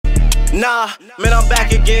Nah, man, I'm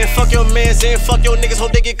back again. Fuck your mans in, fuck your niggas,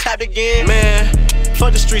 hope they get clapped again. Man,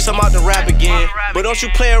 fuck the streets, I'm out to rap again. But don't you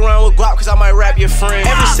play around with guap, cause I might rap your friend.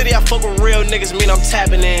 Every city I fuck with real niggas mean I'm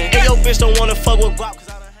tapping in. If your bitch don't wanna fuck with guap, cause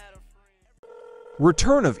I done had a friend.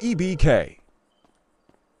 Return of EBK.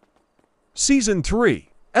 Season 3,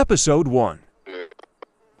 Episode 1.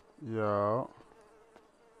 Yo.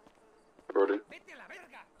 Brody.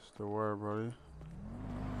 What's the word, Brody?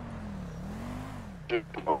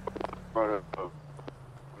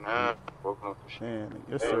 Nah, woke up. Man,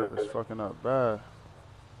 your service fucking up bad.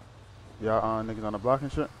 Y'all niggas on the block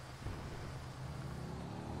and shit?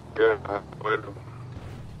 Yeah, wait.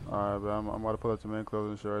 Alright, but I'm about to pull up to main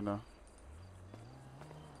clothes and shit right now.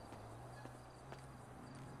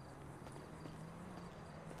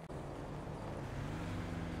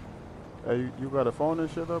 Hey, you got a phone and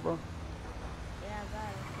shit though, bro? Yeah, I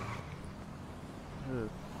got it. Here,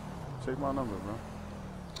 take my number, bro.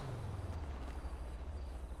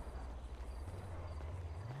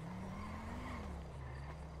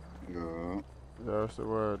 Yeah, Yeah, what's the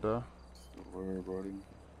word, though? the word, Brody.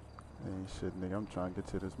 Ain't shit, nigga. I'm trying to get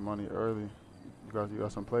to this money early. You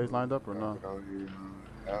got some plays lined up or no? Out here,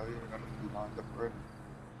 got a few lined up already.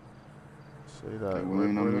 Say that. Like, Where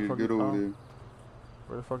the fuck get over there.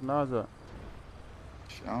 Where the fuck Nas at?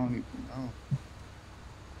 Shit, I don't even know.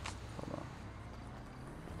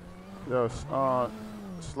 Hold on. Yo,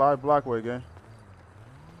 slide Blackway, gang.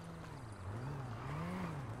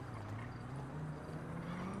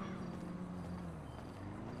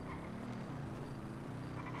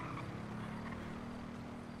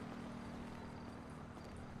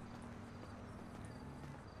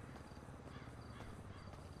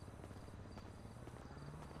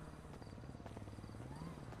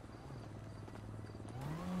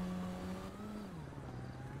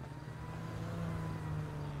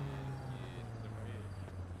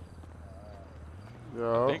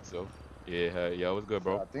 Yo. I think so. Yeah, yo, what's good,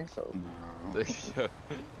 bro? I think so.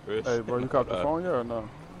 Hey, bro, you caught the phone yet or no?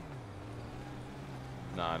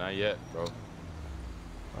 Nah, not yet, bro. Alright,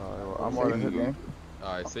 well, I'm already hitting.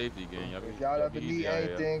 Alright, safety game. If y'all ever need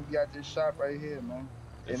anything, you got this shop right here, man.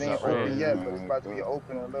 It ain't open yet, but it's about to be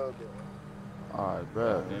open in a little bit. Alright,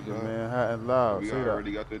 bet. Nigga, Manhattan loud. We See that?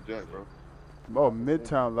 already got the jack, bro. Oh,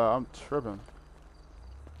 Midtown loud. I'm tripping.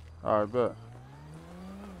 Alright, bet.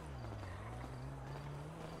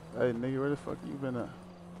 Hey, nigga, where the fuck you been at?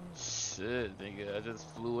 Shit, nigga, I just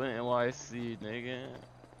flew in NYC, nigga.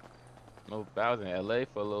 No, I was in LA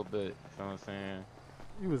for a little bit, you know what I'm saying?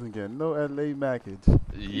 You wasn't getting no LA package.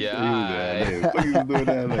 Yeah, What you was doing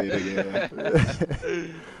in LA,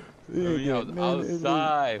 nigga? I was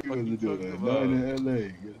outside. You What you wasn't doing talking nothing about? in LA.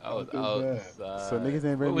 I was outside. So niggas ain't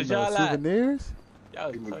Where bringing was no y'all at? souvenirs? Y'all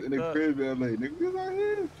He was was in tucked the up. crib in LA. Nigga, we was out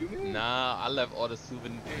here. What you mean? Nah, I left all the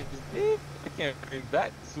souvenirs. I can't bring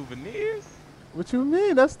back souvenirs. What you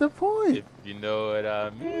mean? That's the point. If you know what I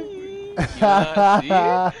mean. You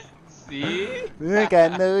know, see? Look, I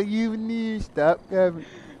know you need. Stop coming.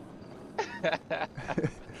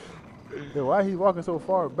 Yo, why he walking so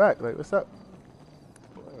far back? Like, what's up?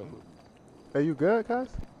 Hey, you good, cuz?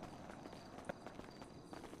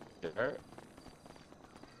 It hurt.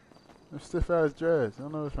 Them stiff ass dreads. I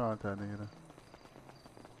don't know what's wrong with that nigga.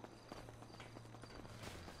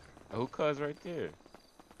 Who cuz right there?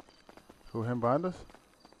 Who, him behind us?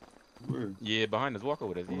 Where? Yeah, behind us. Walk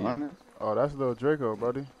over there. Yeah. Behind us? Oh, that's little Draco,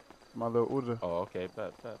 buddy. My little Uda. Oh, okay.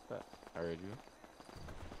 Bet. I heard you.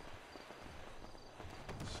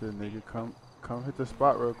 Shit, nigga, come hit the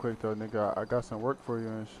spot real quick though, nigga. I got some work for you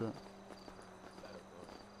and shit.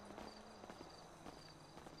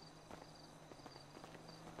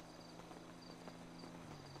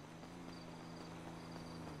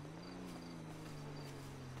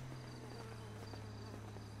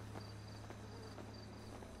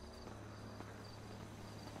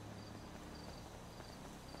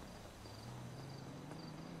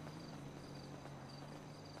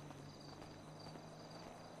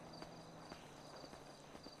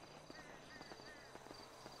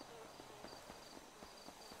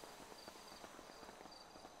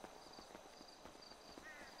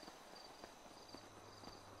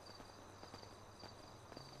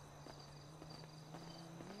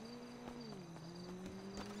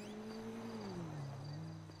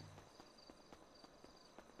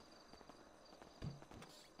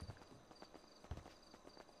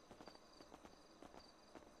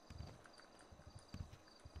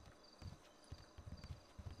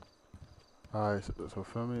 Alright, so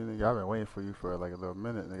feel me, nigga. I've been waiting for you for like a little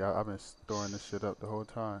minute, nigga. I've been storing this shit up the whole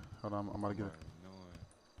time. Hold on, I'm about to get it.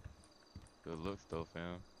 Good looks though,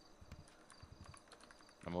 fam.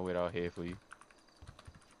 I'm gonna wait out here for you.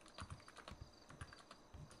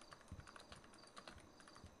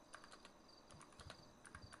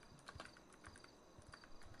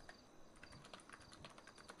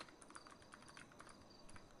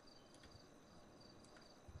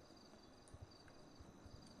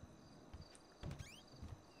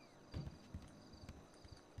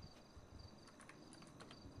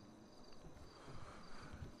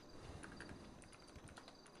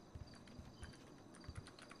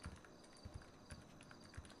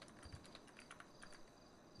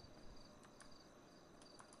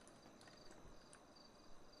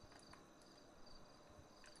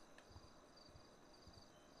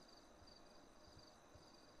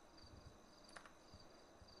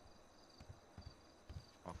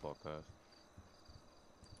 fault, cuz.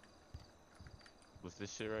 What's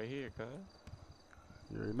this shit right here, cuz?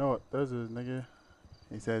 You already know it. That's his nigga.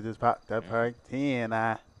 He said just pop that Yeah. perk 10,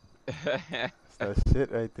 That's that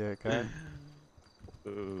shit right there, cuz.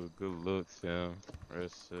 Ooh, good looks, fam. Real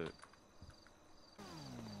shit.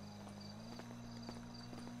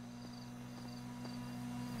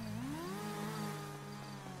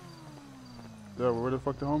 Yeah, where the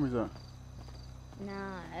fuck the homies at?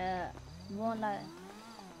 Nah, one like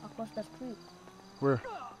across the street. Where?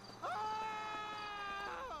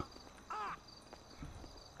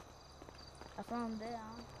 I saw him there.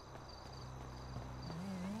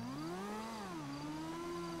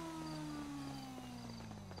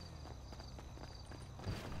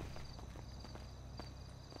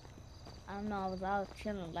 I don't know, I was out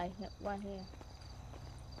chilling like right here.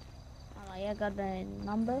 I'm like, yeah, got the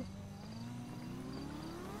number.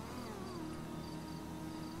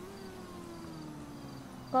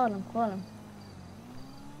 Call him, call him.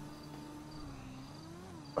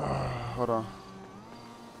 Hold on.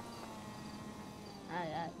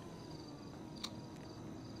 Alright.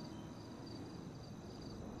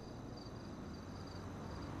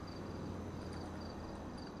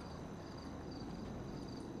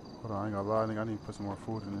 Hold on, I ain't gonna lie, nigga. I need to put some more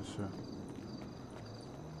food in this shit.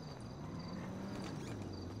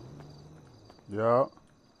 Yeah.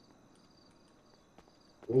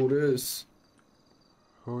 Who this?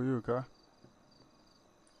 Who are you, Kai?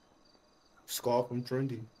 Scar from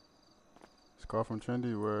Trendy. Scar from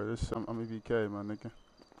Trendy, where this I'm EBK, my nigga.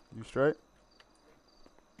 You straight?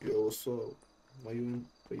 Yo, what's up? Why you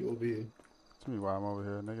over here? Tell me why I'm over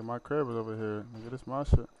here, nigga. My crib is over here. Nigga, this my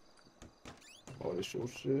shit. Oh, this your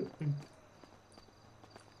shit?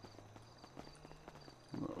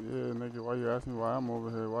 Yeah, nigga, why you asking me why I'm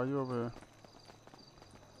over here? Why you over here?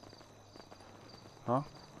 Huh?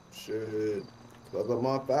 Shit. I thought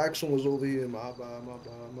my faction was over here. My bad.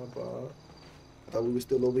 I thought we were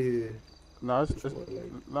still over here. Nah,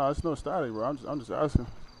 it's no static, bro. I'm just asking.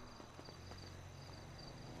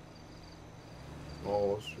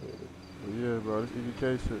 Oh, shit. But yeah, bro, this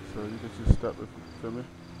EBK shit, so you can just step, if you feel me?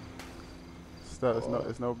 Step,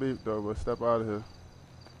 it's no beef though, but step out of here.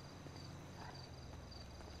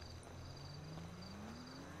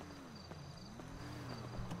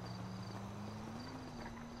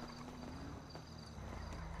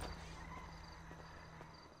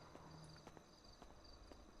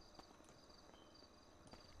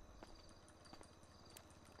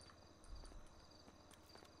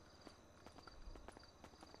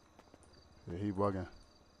 Yeah, he bugging.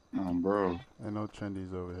 Bro. Ain't no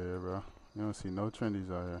trendies over here, bro. You don't see no trendies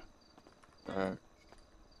out here.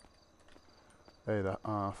 Hey, the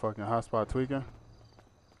fucking hotspot tweaking.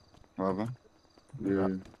 Brother. Yeah.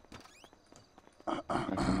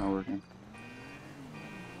 That's not working.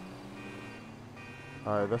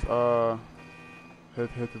 Alright, let's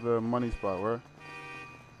hit to the money spot, where?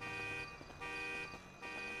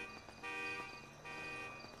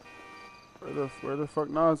 Where the fuck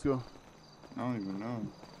Nas go? I don't even know.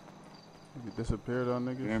 He disappeared on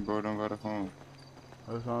niggas. Damn, bro, don't got a phone.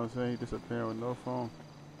 That's what I'm saying. He disappeared with no phone.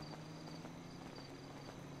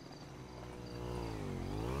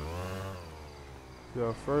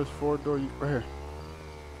 Yo, first 4-door, you right here.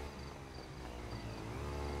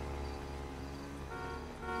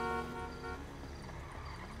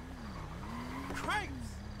 Cranks!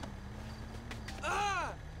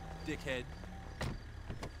 Ah! Dickhead.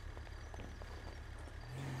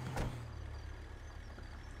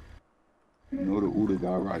 You know the Uda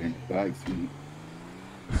guy riding the back seat.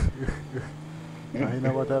 I ain't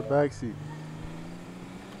know about that backseat.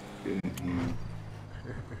 Yeah.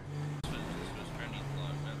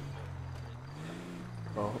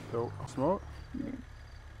 Oh, yo, smoke? Yeah.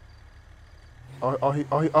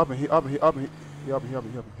 He up and he up.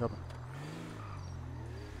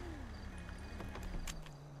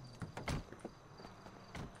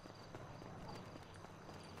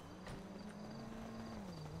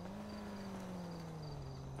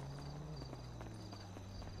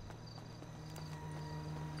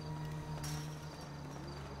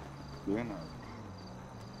 Leonardo.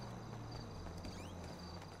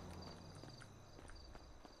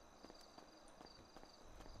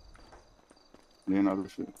 Leonardo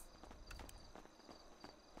shit.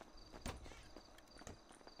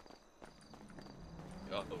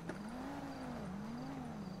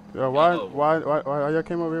 Yo, why y'all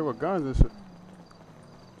came over here with guns and shit?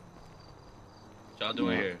 What y'all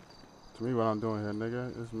doing here? To me, what I'm doing here,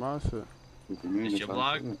 nigga, it's my shit. It's your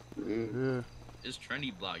block? Yeah. It's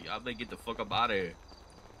trendy block. Y'all better get the fuck up out of here.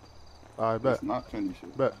 I bet. It's not trendy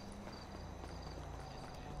shit. Bet.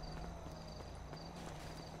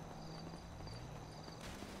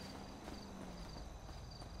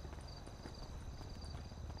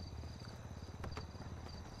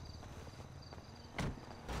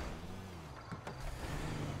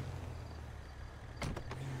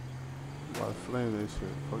 I flame this shit.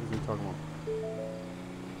 Fuck is he talking about?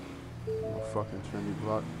 No fucking trendy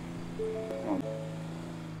block.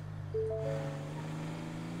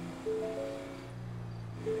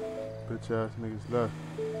 Bitch ass niggas left.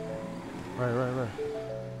 Right.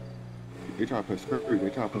 They try to put scurry. They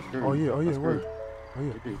try to put scurry. Oh yeah, word. Oh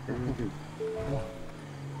yeah.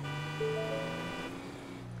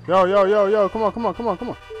 Come on. Yo, come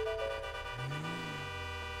on.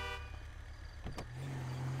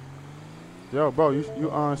 Yo, bro, you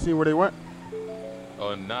see where they went?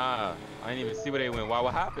 Oh nah, I didn't even see where they went. Why?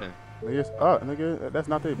 What happened? Nigga, it's up, nigga. That's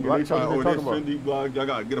not their block. They try What to they talking about? trendy block. Y'all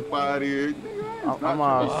gotta get up out of here. I'm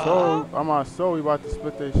on soul. We about to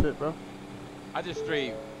split their shit, bro. I just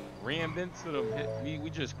straight rammed into them. Hit me. We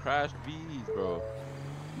just crashed B's, bro.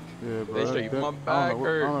 Yeah, bro. They straight my back I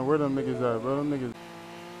hurt. don't know where them niggas at, bro. Them niggas.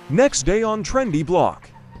 Next day on Trendy Block.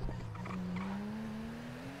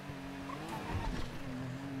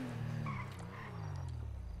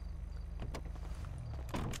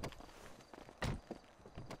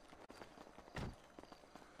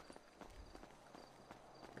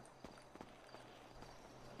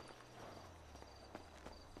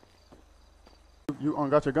 You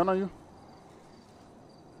got your gun on you?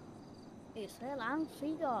 It's hell, I don't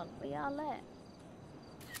see y'all. Where y'all at?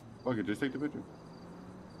 Fuck it, just take the picture.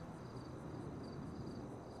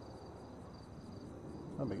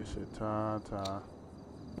 That nigga shit time.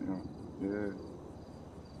 Yeah.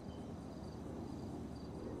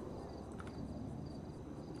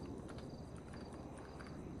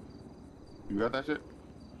 You got that shit?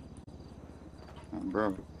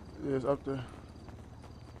 Bro. Yeah, it's up there.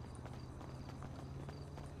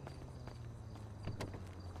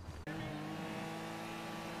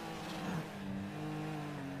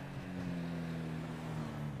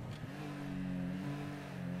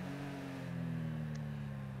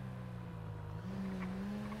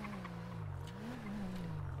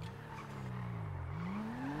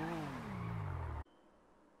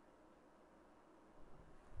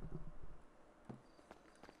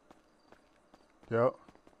 Yep.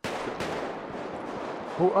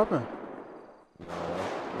 Who uppin'?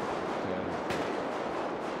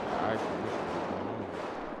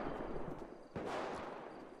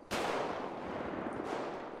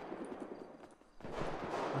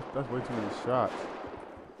 That's way too many shots.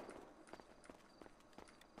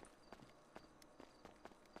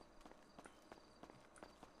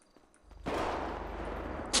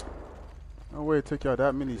 No way it took y'all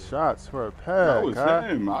that many shots for a pad, That was Kai.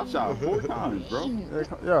 him. I shot 4 times, bro.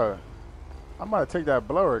 Yeah, I'm about to take that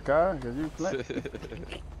blower, Kai, because you play.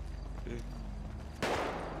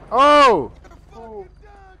 Oh!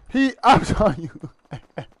 I'm telling you.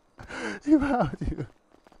 He found you.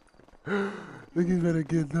 Niggas better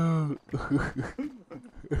get down.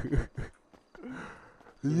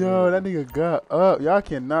 Yo, that nigga got up. Y'all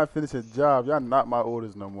cannot finish a job. Y'all not my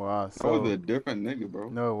orders no more. That was a different nigga, bro.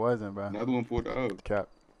 No, it wasn't, bro. Another one pulled up. Cap.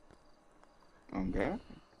 Okay.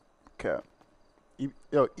 Cap.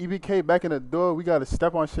 Yo, EBK back in the door. We gotta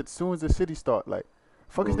step on shit soon as the city start. Like,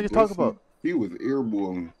 fuck is niggas talking about? He was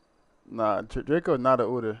airballing. Nah, Draco not an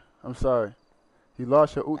order. I'm sorry. You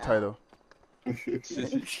lost your oot title.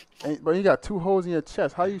 But you got 2 holes in your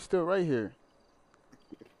chest. How you still right here?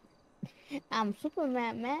 I'm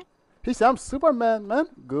Superman, man. He said, I'm Superman, man.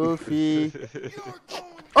 Goofy.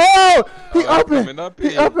 Oh! He up it.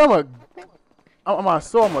 He up it. I'm a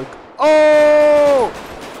soul. I'm like, oh!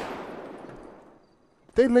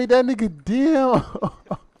 They laid that nigga down.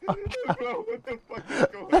 Bro, what the fuck is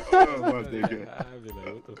going on, my nigga?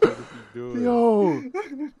 What the fuck is he doing? Yo.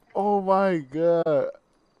 Oh my god.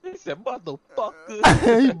 He said,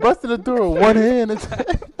 motherfucker. He busted the door with one hand.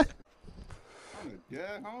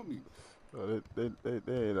 Yeah, homie. Oh, they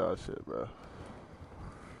ain't all shit, bro.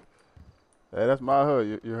 Hey, that's my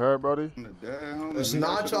hood. You heard, brody? It's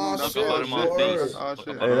not y'all shit, bro.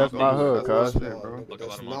 Hey, that's my hood, cuz.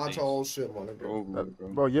 That's not y'all shit, my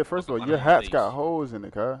nigga. Bro, yeah, first of all, your hat's got holes in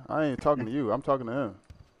it, cuz. I ain't talking to you. I'm talking to him.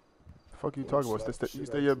 Fuck you talking about? You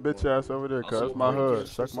stay your bitch ass over there, cuz. That's my hood.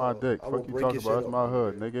 Suck my dick. Fuck you talking about? That's my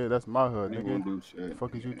hood, nigga. That's my hood, nigga.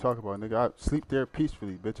 Fuck is you talking about, nigga? I sleep there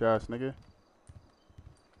peacefully, bitch ass nigga.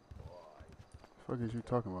 Fuck is you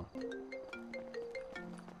talking about?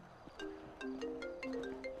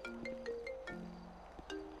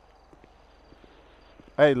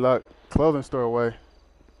 Hey, look, clothing store away.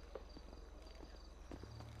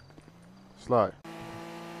 Slide.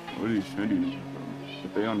 What are you shooting?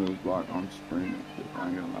 If they on this block, I'm spraying shit. I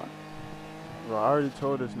ain't gonna lie. Bro, I already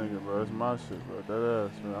told this nigga, bro. It's my shit, bro. That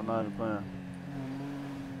ass, man. I'm not even playing.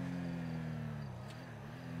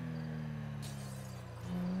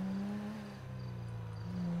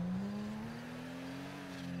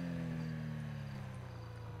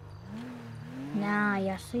 Nah,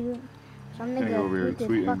 yeah, see, some Nigga nigga over here tweeted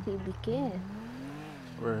tweeting. fuck EBK.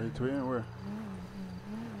 Where he tweeting? Where?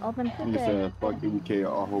 Open He Twitter. said, fuck EBK,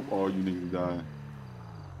 I hope all you niggas die.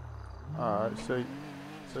 Alright, say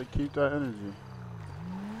keep that energy.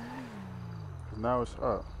 Cause now it's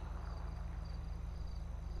up.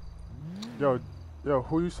 Yo,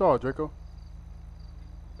 who you saw, Draco?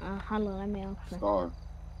 Hold on, let me open. Star.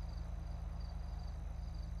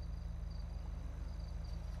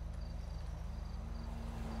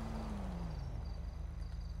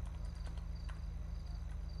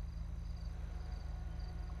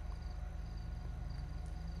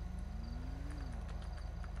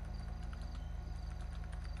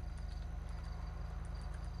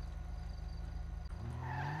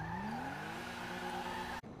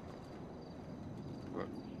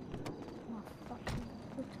 Oh, fucking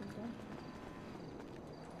Twitter, bro.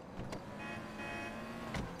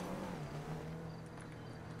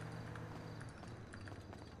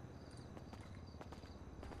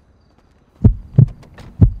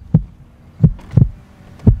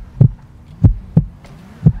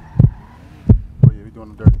 Oh yeah, we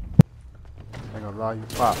doing them dirty. Ain't gonna lie, you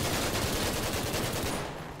pop.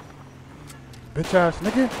 Bitch ass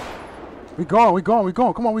nigga. We gone.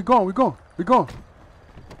 Come on, we gone.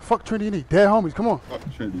 Fuck Trinity and these dead homies, come on. Fuck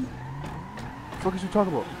Trinity. Fuck is you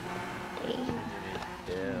talking about?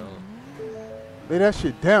 Damn. Lay that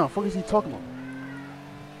shit down. Fuck is he talking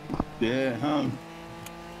about? Yeah, huh?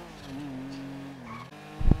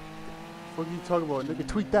 Fuck you talking about, nigga?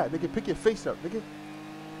 Tweet that, nigga. Pick your face up, nigga.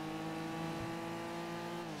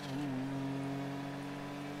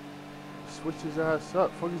 Switch his ass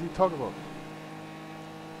up. Fuck is he talking about?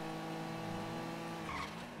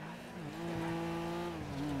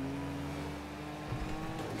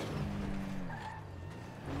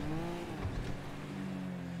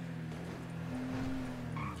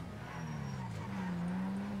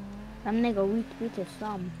 Some nigga retweeted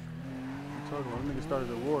some. You talking about? That nigga started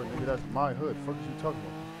a war, nigga. That's my hood. Fuck is you talking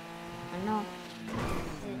about? I know.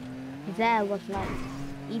 His dad was like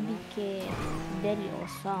EBK Daddy or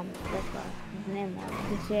some. That's what his name was.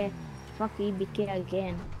 He said, fuck EBK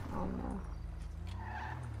again. I don't know.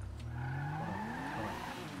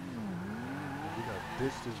 We got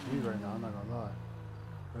ditched this G right now. I'm not gonna lie.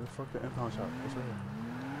 Where the fuck the impound shop? It's right here.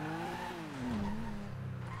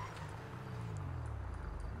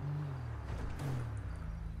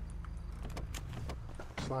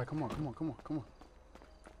 Slide, come on.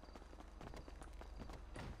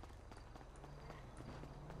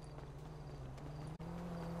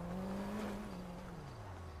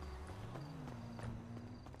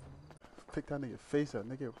 Pick that nigga face up,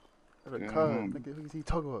 nigga. What a Yeah, cuz, nigga. Who is he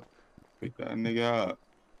talking about? Pick that nigga up.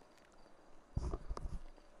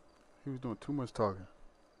 He was doing too much talking.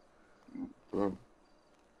 Bro.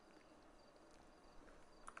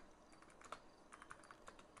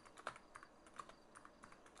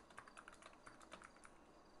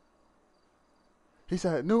 He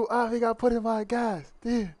said, new op, he got put in my gas.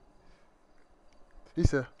 Damn. He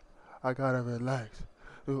said, I gotta relax.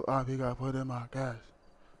 New op, he got put in my gas.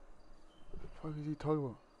 What the fuck is he talking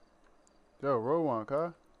about? Yo, roll one,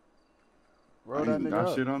 cuz. Roll that I nigga got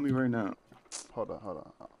up. shit on me right now. Hold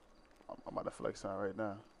on. I'm about to flex on right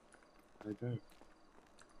now. Right there.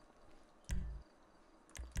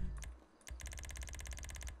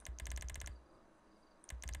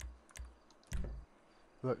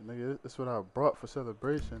 Look, nigga, that's what I brought for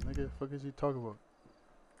celebration. Nigga, fuck is you talking about?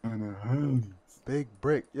 Big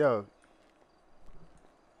brick, yo.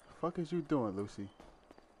 Fuck is you doing, Lucy?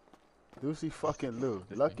 Lucy fucking Lou.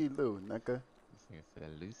 Lucky Lou, nigga. This nigga said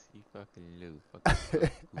Lucy fucking Lou. Fucking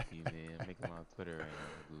Goofy, man. Make him on Twitter right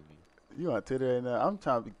now, Goofy. You on Twitter right now? I'm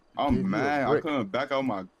trying to give I'm you a mad. I brick. couldn't back out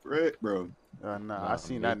my brick, bro. Nah, I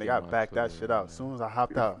seen that make nigga. I him on backed that Twitter, shit out. man. As soon as I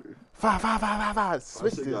hopped out. Five.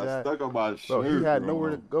 Switched his got ass. stuck on my Bro, shirt. he had bro.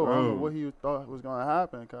 nowhere to go. I don't know Bro. what he thought was gonna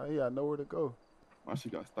happen, cause he had nowhere to go. My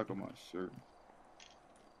shit got stuck on my shirt.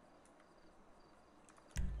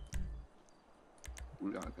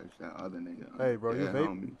 We gotta catch that other nigga. Hey, bro, you Yeah, vape?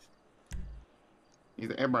 homies. He's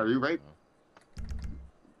like, everybody, you rape?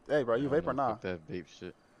 Hey, bro, you I don't vape or know, not? fuck that vape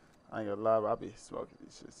shit. I ain't gonna lie, bro. I be smoking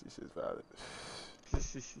these shits. These shit's valid.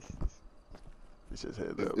 These shit's hit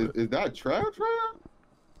a little bit. Is that trap?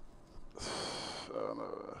 I don't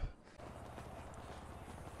know.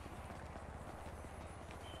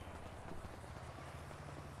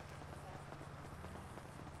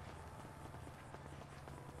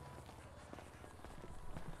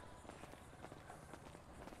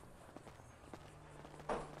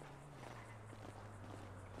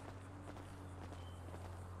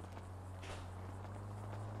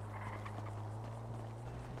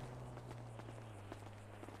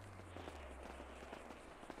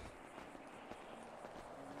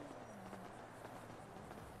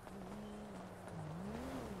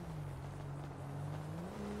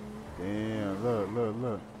 Damn,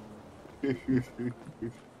 look.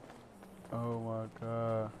 Oh my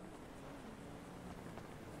god.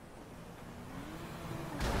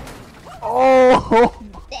 Oh!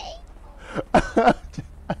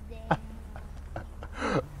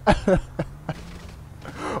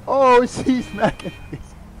 Oh, she's smacking.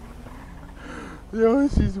 Yo,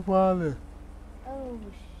 she's wildin'. Oh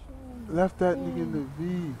shit. Left that nigga in the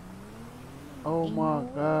V. Oh my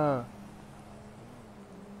god.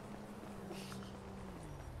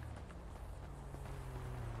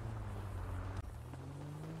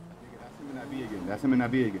 That's him in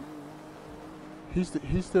that B again.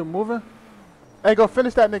 He's still moving? Hey, go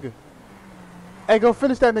finish that nigga. Hey, go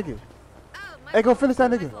finish that nigga. Hey, go finish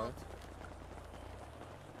that nigga.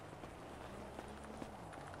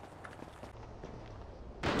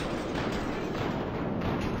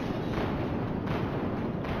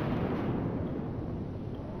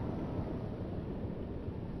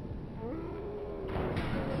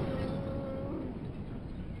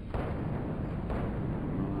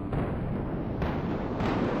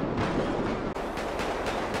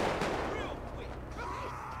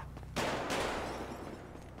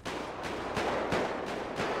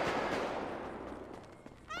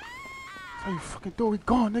 How you fucking do? We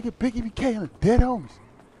gone, nigga. Biggie BK and dead homies.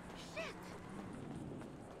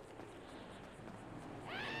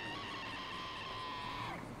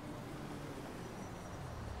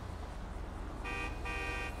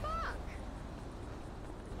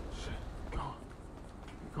 Shit, gone.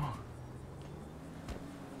 Gone.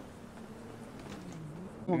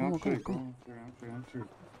 Come on. I'm sure.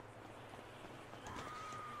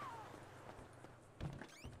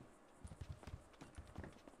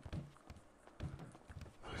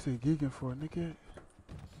 What's he geeking for, nigga?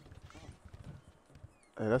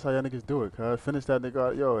 Hey, that's how y'all niggas do it, cuz. Finish that nigga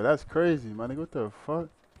out. Yo, that's crazy, my nigga. What the fuck?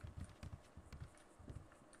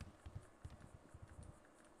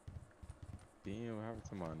 Damn, what happened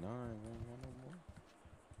to my 9? I ain't got no more.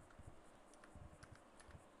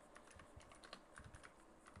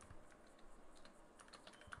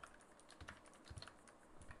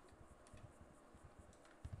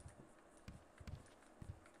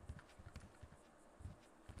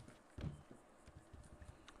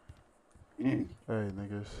 Hey,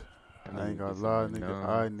 niggas. I ain't gonna lie, nigga.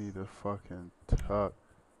 I need a fucking tuck.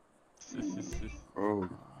 Oh,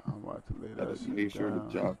 I'm about to lay that gotta shit make sure down.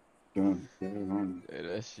 the job done. Yeah,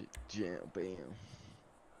 that shit jam, bam.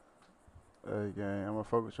 Hey, gang. I'm gonna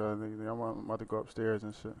focus y'all, nigga. I'm about to go upstairs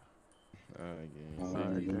and shit. Alright,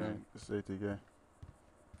 gang. Safety, gang.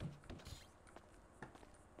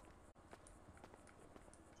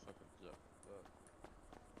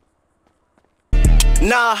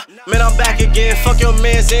 Nah, man, I'm back again. Fuck your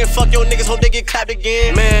mans in, fuck your niggas, hope they get clapped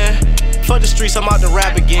again. Man, fuck the streets, I'm out to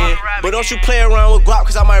rap again. But don't you play around with guap,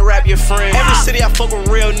 cause I might rap your friend. Every city I fuck with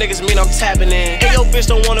real niggas mean I'm tapping in. And your bitch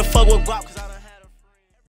don't wanna fuck with guap, cause I